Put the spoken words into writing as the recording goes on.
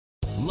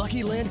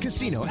Lucky Land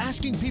Casino,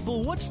 asking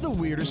people, what's the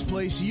weirdest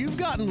place you've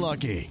gotten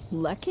lucky?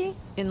 Lucky?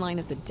 In line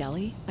at the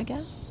deli, I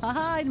guess?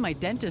 Aha, in my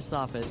dentist's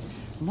office.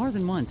 More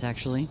than once,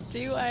 actually.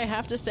 Do I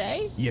have to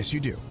say? Yes, you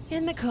do.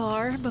 In the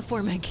car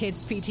before my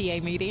kids'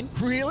 PTA meeting.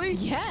 Really?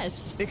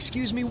 Yes.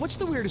 Excuse me, what's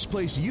the weirdest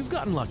place you've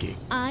gotten lucky?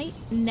 I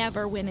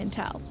never win and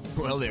tell.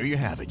 Well, there you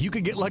have it. You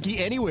can get lucky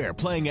anywhere,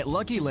 playing at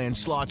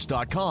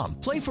LuckyLandSlots.com.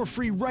 Play for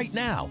free right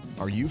now.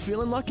 Are you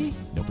feeling lucky?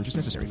 No purchase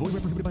necessary. Void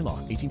where prohibited by law.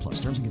 18+.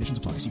 Terms and conditions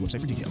apply. See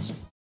website for details.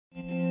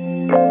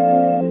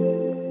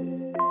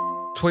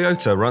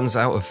 Toyota runs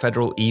out of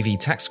federal EV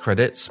tax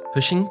credits,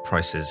 pushing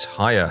prices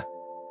higher.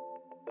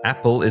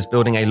 Apple is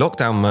building a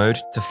lockdown mode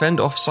to fend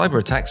off cyber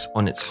attacks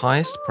on its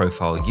highest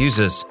profile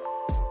users.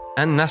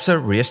 And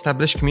NASA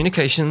re-established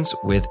communications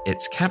with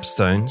its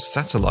Capstone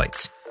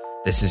satellite.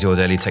 This is your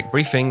Daily Tech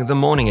Briefing, the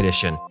morning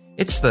edition.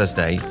 It's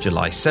Thursday,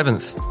 July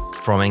 7th.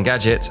 From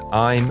Engadget,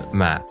 I'm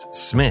Matt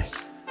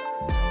Smith.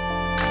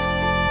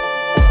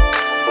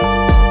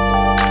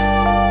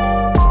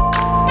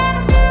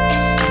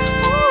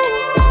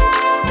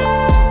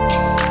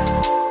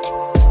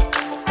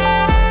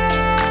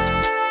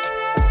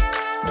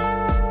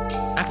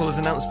 Apple has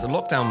announced a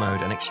lockdown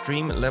mode, an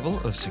extreme level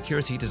of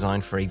security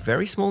designed for a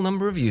very small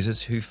number of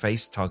users who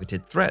face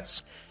targeted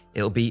threats.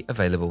 It'll be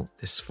available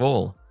this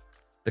fall.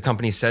 The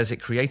company says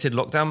it created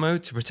lockdown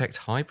mode to protect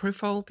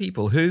high-profile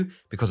people who,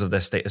 because of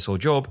their status or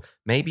job,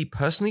 may be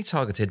personally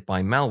targeted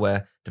by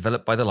malware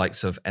developed by the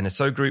likes of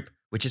NSO Group,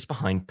 which is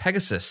behind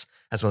Pegasus,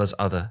 as well as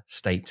other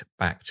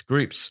state-backed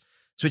groups.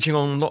 Switching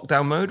on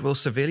lockdown mode will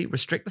severely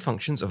restrict the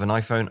functions of an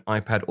iPhone,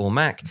 iPad, or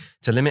Mac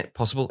to limit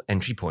possible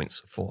entry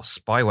points for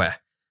spyware.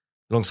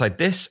 Alongside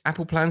this,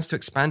 Apple plans to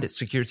expand its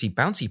security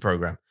bounty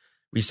program.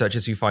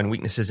 Researchers who find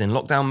weaknesses in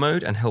lockdown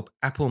mode and help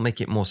Apple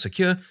make it more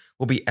secure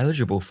will be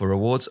eligible for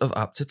rewards of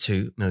up to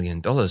 $2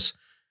 million.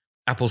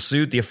 Apple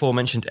sued the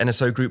aforementioned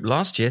NSO Group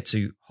last year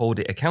to hold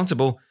it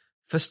accountable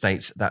for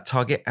states that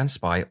target and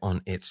spy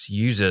on its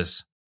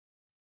users.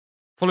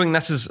 Following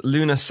NASA's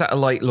lunar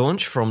satellite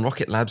launch from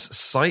Rocket Lab's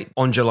site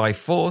on July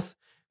 4th,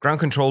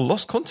 ground control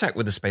lost contact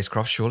with the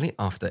spacecraft shortly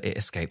after it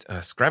escaped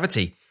Earth's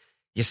gravity.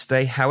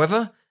 Yesterday,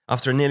 however,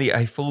 after nearly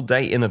a full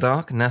day in the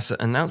dark, NASA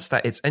announced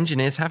that its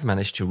engineers have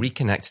managed to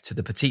reconnect to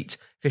the petite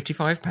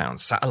 55-pound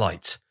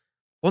satellite.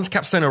 Once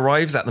Capstone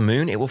arrives at the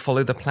moon, it will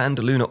follow the planned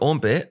lunar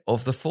orbit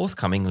of the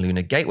forthcoming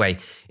Lunar Gateway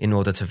in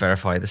order to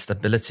verify the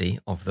stability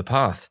of the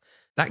path.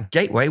 That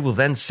gateway will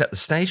then set the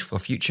stage for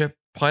future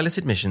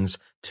piloted missions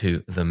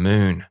to the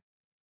moon.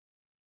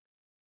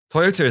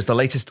 Toyota is the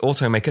latest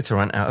automaker to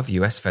run out of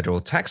US federal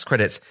tax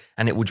credits,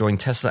 and it will join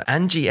Tesla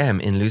and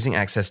GM in losing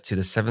access to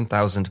the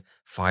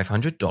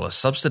 $7,500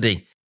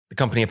 subsidy. The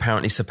company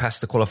apparently surpassed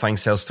the qualifying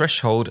sales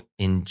threshold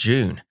in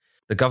June.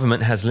 The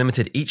government has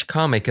limited each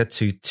car maker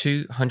to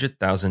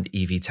 200,000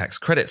 EV tax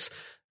credits,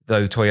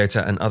 though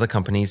Toyota and other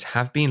companies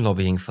have been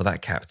lobbying for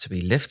that cap to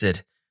be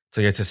lifted.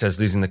 Toyota says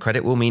losing the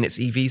credit will mean its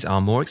EVs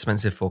are more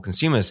expensive for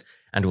consumers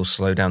and will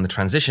slow down the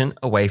transition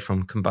away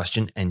from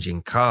combustion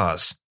engine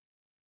cars.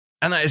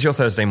 And that is your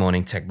Thursday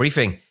morning tech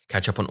briefing.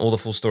 Catch up on all the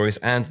full stories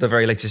and the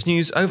very latest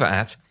news over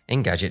at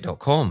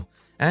Engadget.com.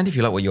 And if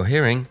you like what you're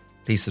hearing,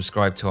 please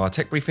subscribe to our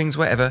tech briefings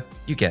wherever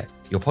you get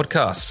your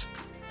podcasts.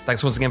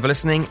 Thanks once again for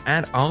listening,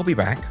 and I'll be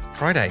back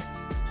Friday.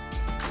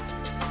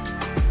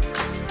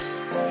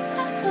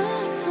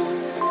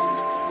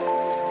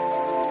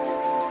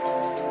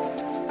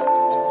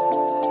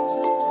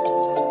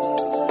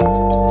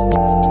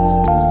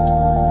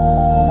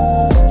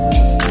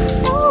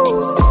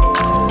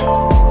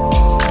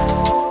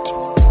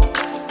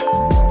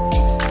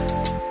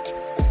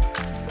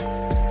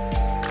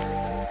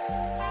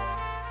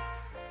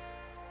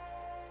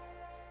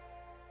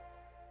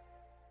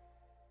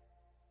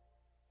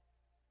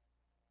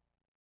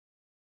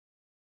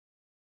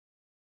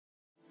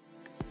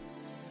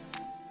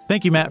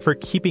 Thank you, Matt, for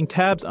keeping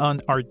tabs on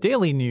our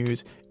daily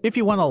news. If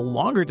you want a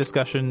longer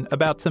discussion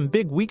about some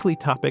big weekly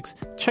topics,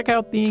 check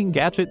out the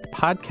Engadget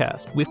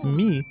podcast with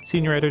me,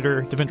 Senior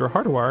Editor Devendra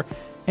Hardawar,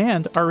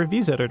 and our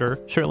reviews editor,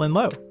 Sherilyn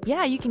Lowe.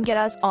 Yeah, you can get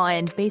us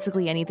on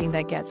basically anything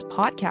that gets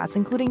podcasts,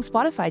 including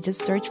Spotify.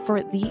 Just search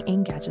for the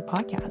Engadget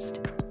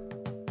podcast.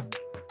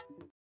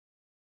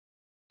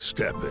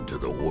 Step into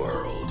the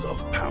world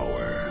of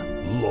power,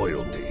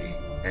 loyalty,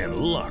 and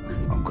luck.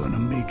 I'm gonna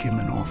make him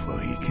an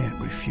offer he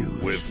can't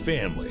refuse. With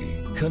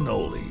family,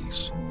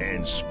 cannolis,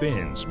 and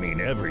spins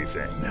mean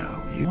everything.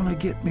 Now, you wanna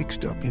get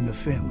mixed up in the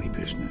family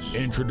business.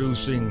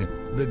 Introducing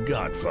The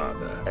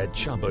Godfather at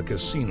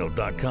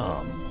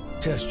ChumbaCasino.com.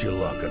 Test your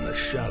luck in the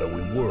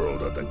shadowy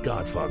world of The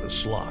Godfather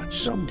slot.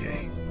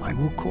 Someday, I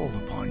will call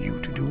upon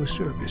you to do a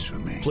service for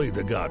me. Play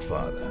The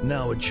Godfather,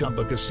 now at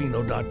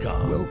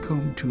ChumbaCasino.com.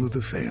 Welcome to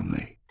the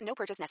family. No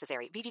purchase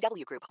necessary.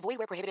 VGW Group. Void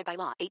where prohibited by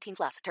law.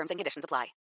 18+. Terms and conditions apply.